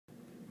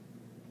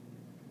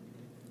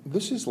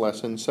This is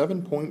Lesson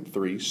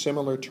 7.3,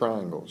 Similar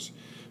Triangles.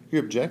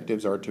 Your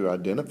objectives are to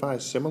identify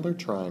similar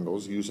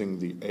triangles using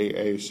the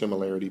AA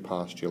Similarity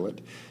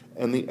Postulate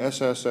and the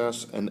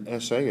SSS and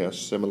SAS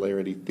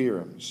Similarity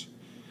Theorems,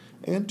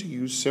 and to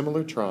use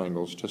similar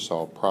triangles to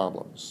solve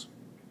problems.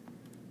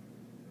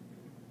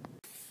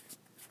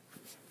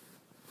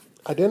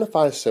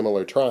 Identify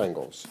similar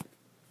triangles.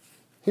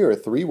 Here are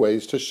three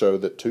ways to show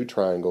that two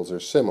triangles are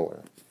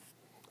similar.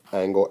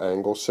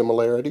 Angle-angle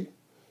similarity,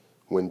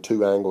 when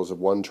two angles of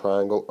one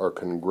triangle are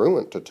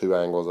congruent to two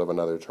angles of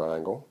another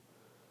triangle.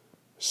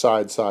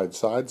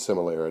 Side-side-side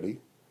similarity,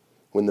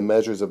 when the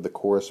measures of the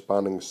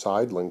corresponding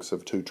side lengths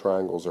of two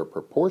triangles are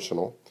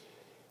proportional.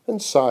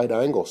 And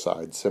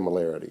side-angle-side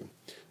similarity,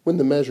 when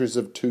the measures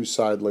of two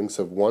side lengths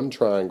of one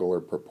triangle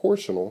are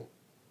proportional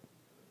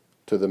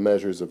to the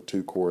measures of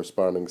two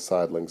corresponding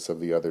side lengths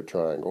of the other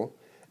triangle,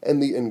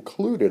 and the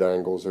included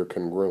angles are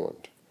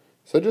congruent.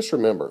 So just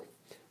remember,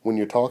 when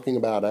you're talking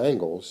about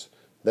angles,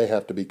 they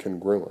have to be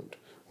congruent.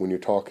 When you're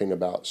talking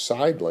about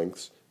side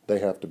lengths, they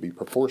have to be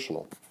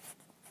proportional.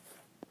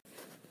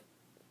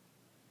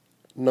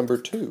 Number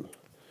 2.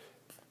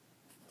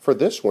 For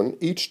this one,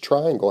 each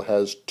triangle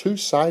has two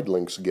side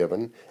lengths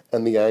given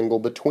and the angle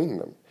between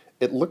them.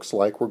 It looks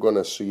like we're going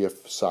to see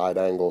if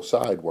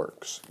side-angle-side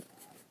works.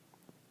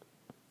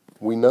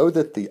 We know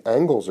that the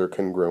angles are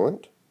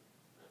congruent.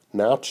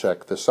 Now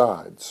check the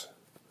sides.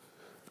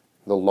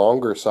 The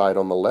longer side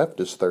on the left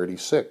is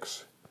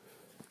 36.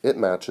 It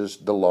matches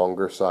the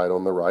longer side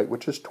on the right,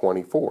 which is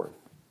 24.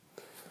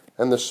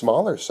 And the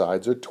smaller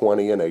sides are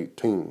 20 and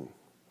 18.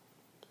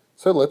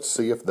 So let's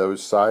see if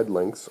those side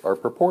lengths are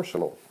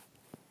proportional.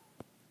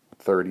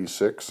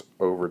 36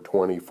 over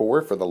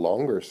 24 for the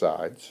longer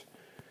sides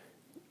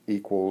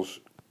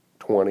equals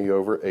 20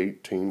 over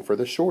 18 for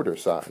the shorter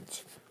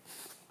sides.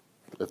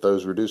 If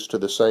those reduce to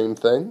the same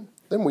thing,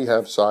 then we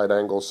have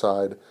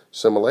side-angle-side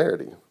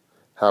similarity.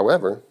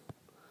 However,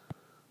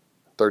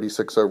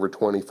 36 over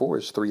 24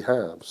 is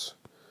 3/2.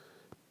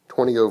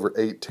 20 over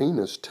 18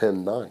 is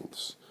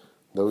 10/9.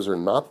 Those are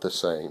not the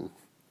same.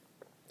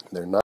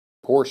 They're not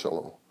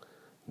proportional.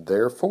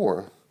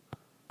 Therefore,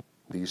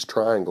 these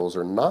triangles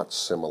are not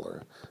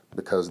similar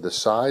because the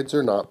sides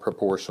are not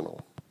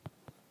proportional.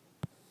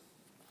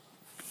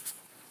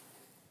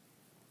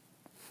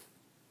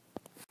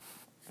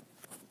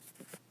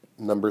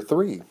 Number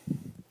 3.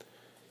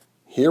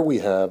 Here we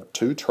have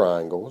two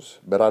triangles,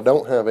 but I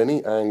don't have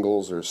any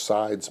angles or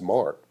sides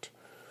marked.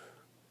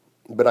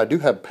 But I do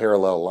have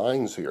parallel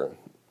lines here.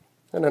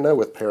 And I know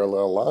with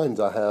parallel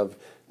lines I have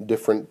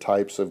different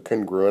types of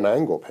congruent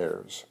angle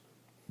pairs.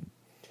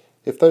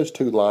 If those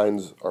two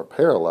lines are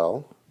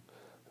parallel,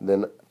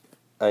 then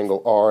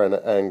angle R and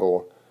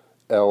angle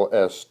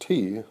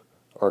LST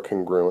are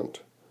congruent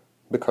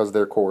because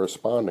they're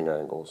corresponding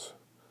angles.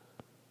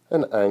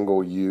 And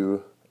angle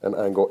U and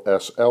angle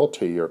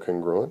SLT are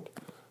congruent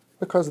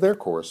because they're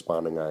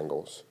corresponding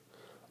angles.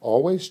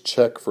 Always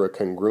check for a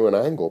congruent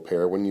angle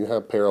pair when you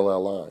have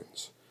parallel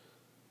lines.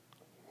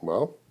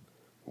 Well,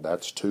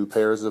 that's two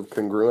pairs of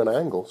congruent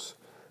angles.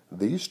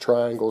 These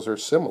triangles are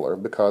similar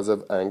because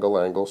of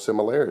angle-angle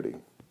similarity.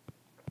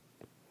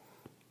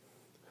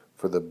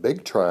 For the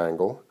big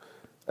triangle,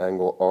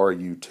 angle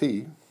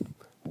RUT,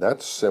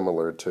 that's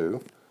similar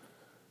to,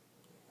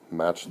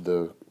 match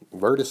the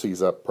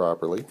vertices up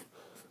properly,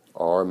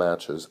 R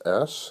matches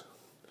S,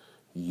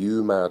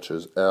 U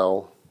matches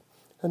L,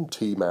 and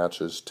T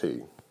matches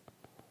T.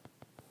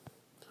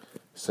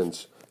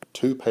 Since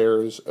two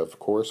pairs of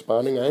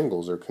corresponding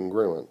angles are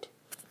congruent,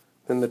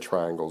 then the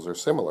triangles are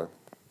similar.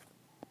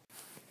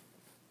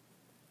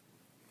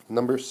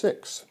 Number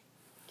 6.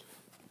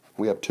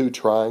 We have two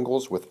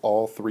triangles with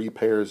all three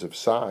pairs of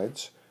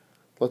sides.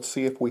 Let's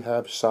see if we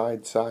have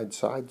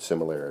side-side-side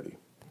similarity.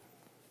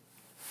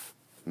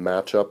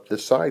 Match up the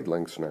side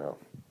lengths now.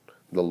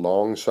 The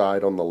long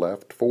side on the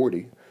left,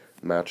 40,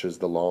 matches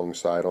the long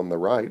side on the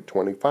right,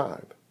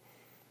 25.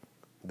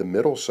 The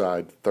middle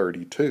side,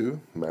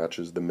 32,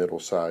 matches the middle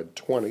side,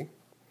 20.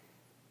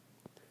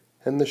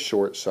 And the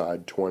short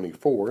side,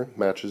 24,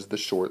 matches the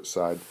short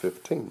side,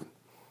 15.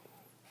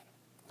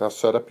 Now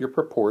set up your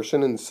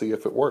proportion and see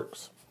if it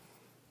works.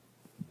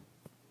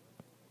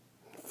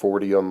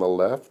 40 on the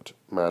left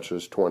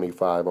matches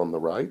 25 on the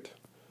right.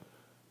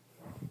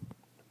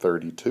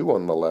 32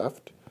 on the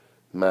left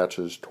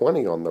matches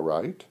 20 on the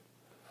right.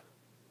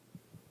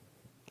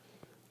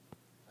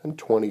 And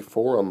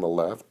 24 on the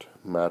left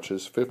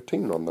matches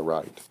 15 on the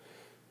right.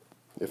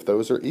 If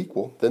those are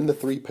equal, then the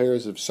three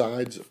pairs of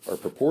sides are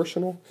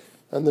proportional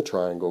and the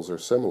triangles are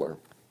similar.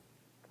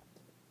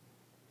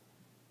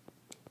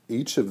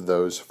 Each of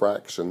those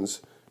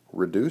fractions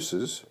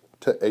reduces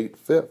to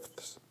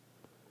 8/5.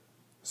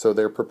 So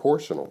they're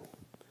proportional.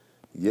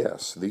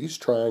 Yes, these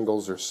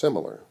triangles are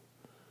similar.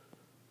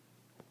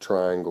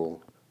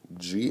 Triangle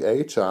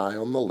GHI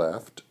on the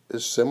left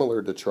is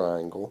similar to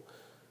triangle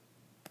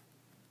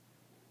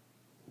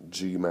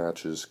G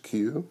matches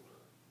Q,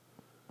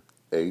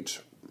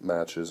 H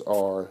matches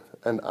R,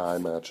 and I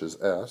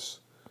matches S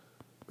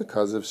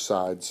because of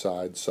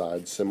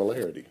side-side-side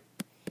similarity.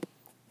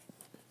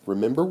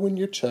 Remember when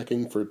you're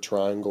checking for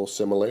triangle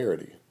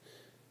similarity.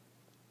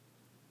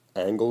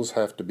 Angles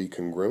have to be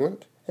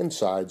congruent and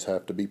sides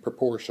have to be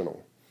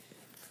proportional.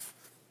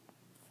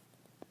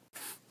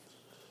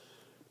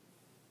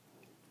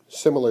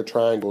 Similar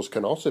triangles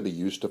can also be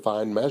used to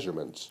find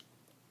measurements.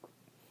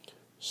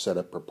 Set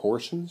up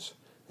proportions,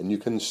 and you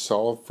can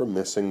solve for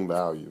missing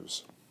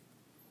values.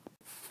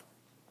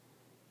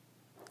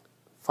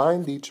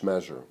 Find each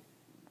measure.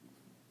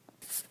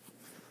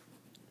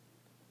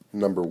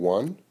 Number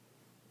 1,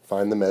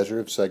 find the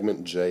measure of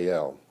segment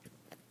JL.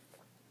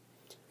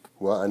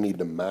 Well, I need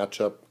to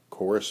match up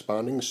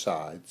corresponding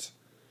sides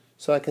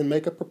so I can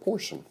make a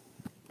proportion.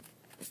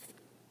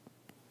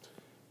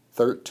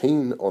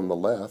 13 on the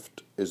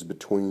left is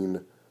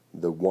between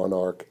the one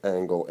arc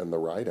angle and the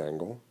right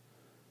angle.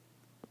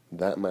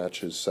 That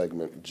matches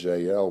segment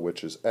JL,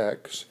 which is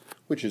X,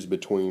 which is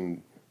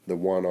between the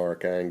one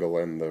arc angle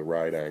and the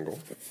right angle.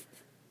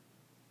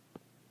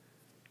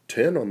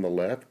 10 on the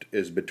left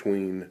is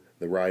between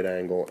the right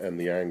angle and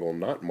the angle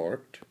not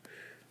marked,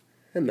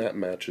 and that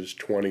matches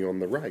 20 on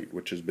the right,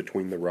 which is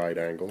between the right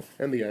angle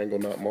and the angle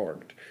not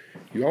marked.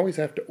 You always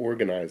have to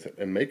organize it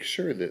and make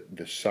sure that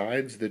the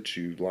sides that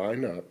you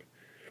line up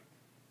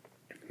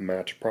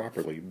match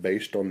properly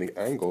based on the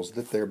angles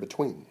that they're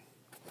between.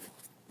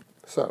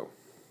 So,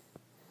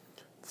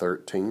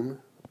 13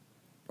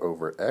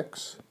 over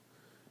x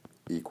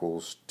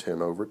equals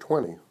 10 over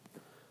 20.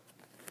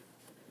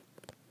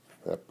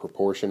 That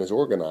proportion is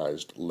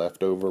organized.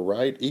 Left over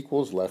right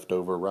equals left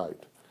over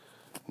right.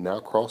 Now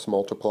cross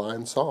multiply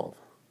and solve.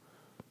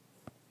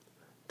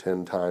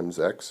 10 times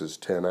x is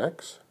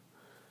 10x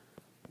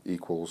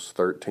equals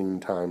 13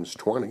 times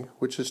 20,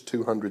 which is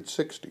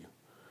 260.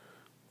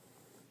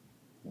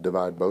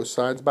 Divide both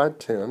sides by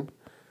 10,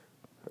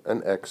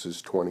 and x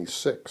is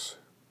 26.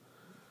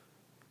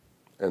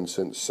 And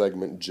since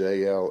segment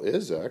JL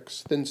is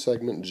x, then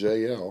segment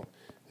JL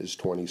is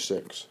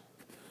 26.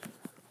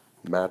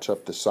 Match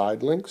up the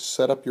side lengths,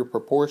 set up your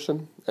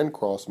proportion, and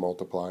cross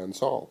multiply and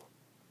solve.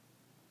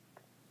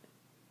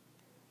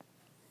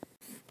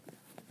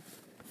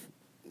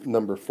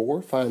 Number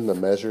 4, find the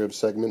measure of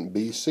segment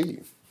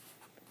BC.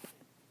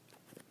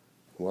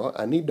 Well,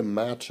 I need to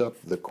match up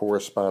the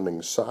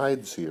corresponding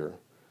sides here.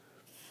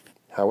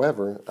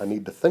 However, I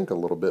need to think a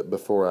little bit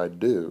before I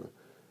do.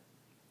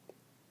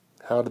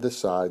 How do the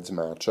sides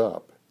match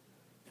up?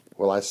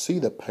 Well, I see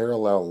the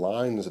parallel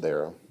lines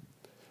there,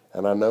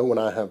 and I know when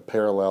I have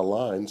parallel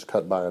lines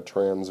cut by a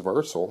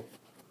transversal,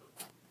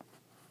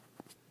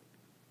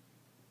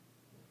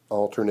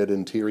 alternate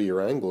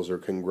interior angles are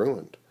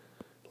congruent,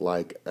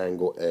 like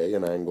angle A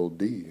and angle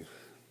D.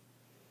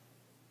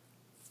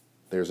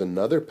 There's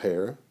another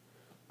pair,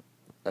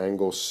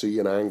 angle C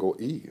and angle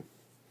E.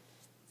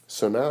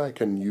 So now I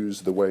can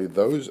use the way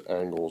those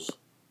angles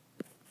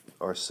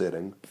are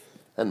sitting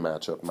and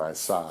match up my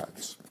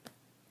sides.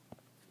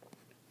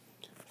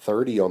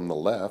 30 on the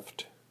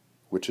left,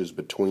 which is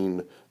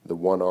between the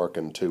one arc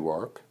and two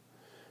arc,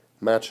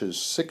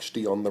 matches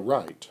 60 on the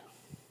right.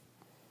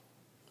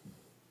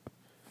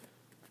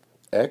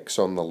 X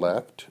on the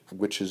left,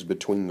 which is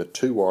between the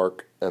two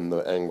arc and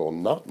the angle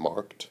not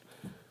marked,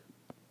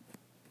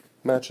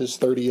 matches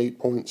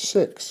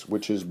 38.6,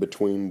 which is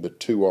between the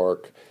two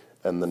arc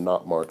and the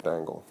not marked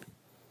angle.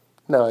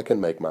 Now I can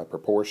make my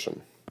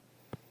proportion.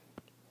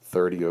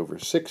 30 over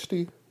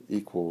 60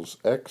 equals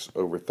x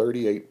over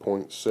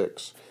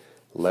 38.6.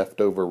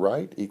 Left over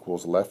right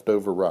equals left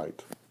over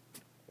right.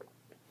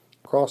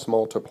 Cross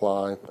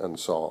multiply and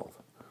solve.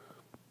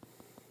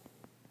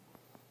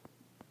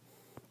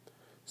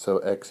 So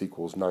x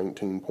equals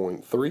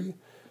 19.3.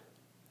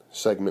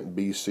 Segment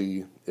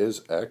BC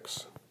is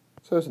x.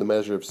 So the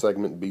measure of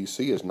segment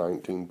BC is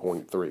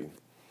 19.3.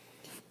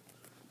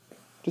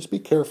 Just be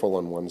careful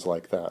on ones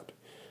like that,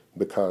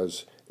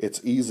 because it's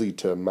easy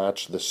to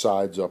match the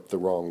sides up the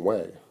wrong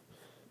way.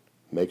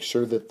 Make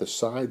sure that the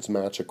sides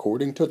match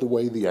according to the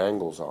way the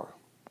angles are.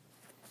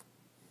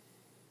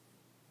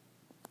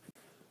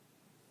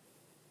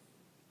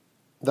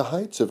 The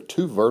heights of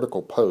two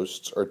vertical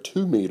posts are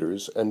 2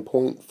 meters and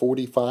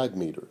 0.45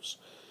 meters.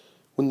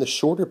 When the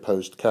shorter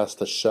post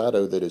casts a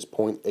shadow that is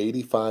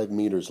 0.85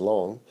 meters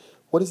long,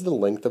 what is the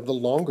length of the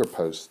longer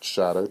post's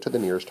shadow to the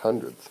nearest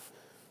hundredth?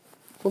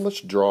 Well,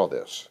 let's draw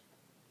this.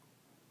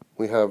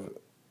 We have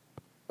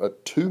a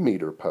 2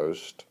 meter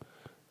post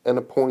and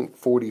a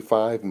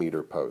 0.45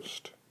 meter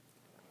post.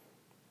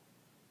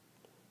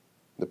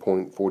 The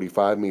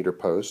 0.45 meter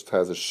post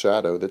has a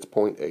shadow that's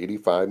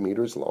 0.85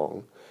 meters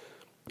long,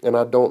 and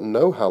I don't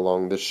know how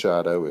long this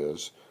shadow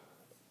is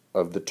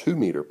of the 2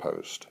 meter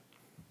post.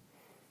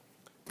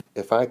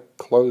 If I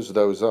close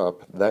those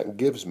up, that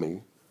gives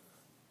me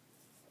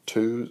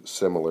two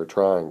similar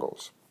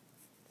triangles.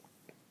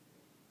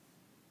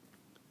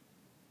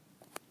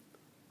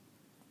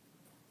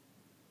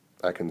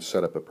 I can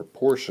set up a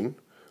proportion,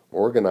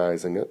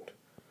 organizing it.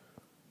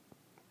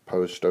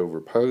 Post over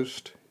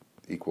post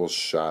equals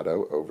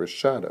shadow over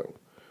shadow.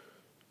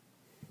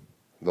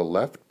 The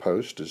left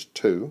post is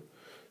 2,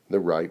 the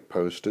right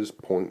post is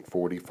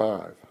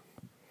 0.45.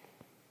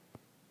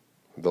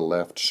 The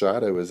left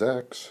shadow is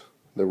x.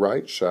 The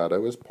right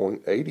shadow is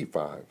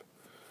 0.85.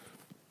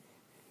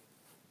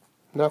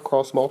 Now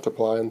cross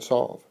multiply and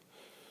solve.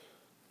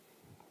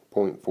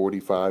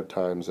 0.45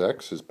 times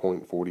x is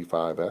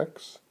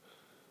 0.45x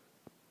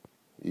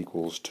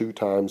equals 2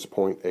 times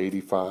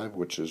 0.85,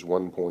 which is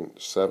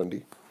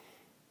 1.70.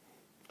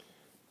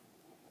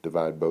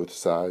 Divide both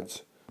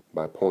sides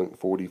by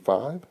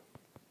 0.45,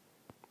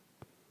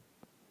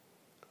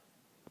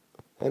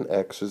 and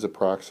x is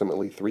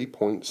approximately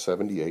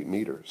 3.78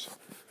 meters.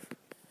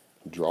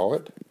 Draw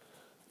it,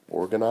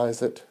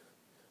 organize it,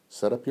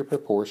 set up your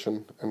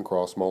proportion, and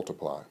cross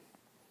multiply.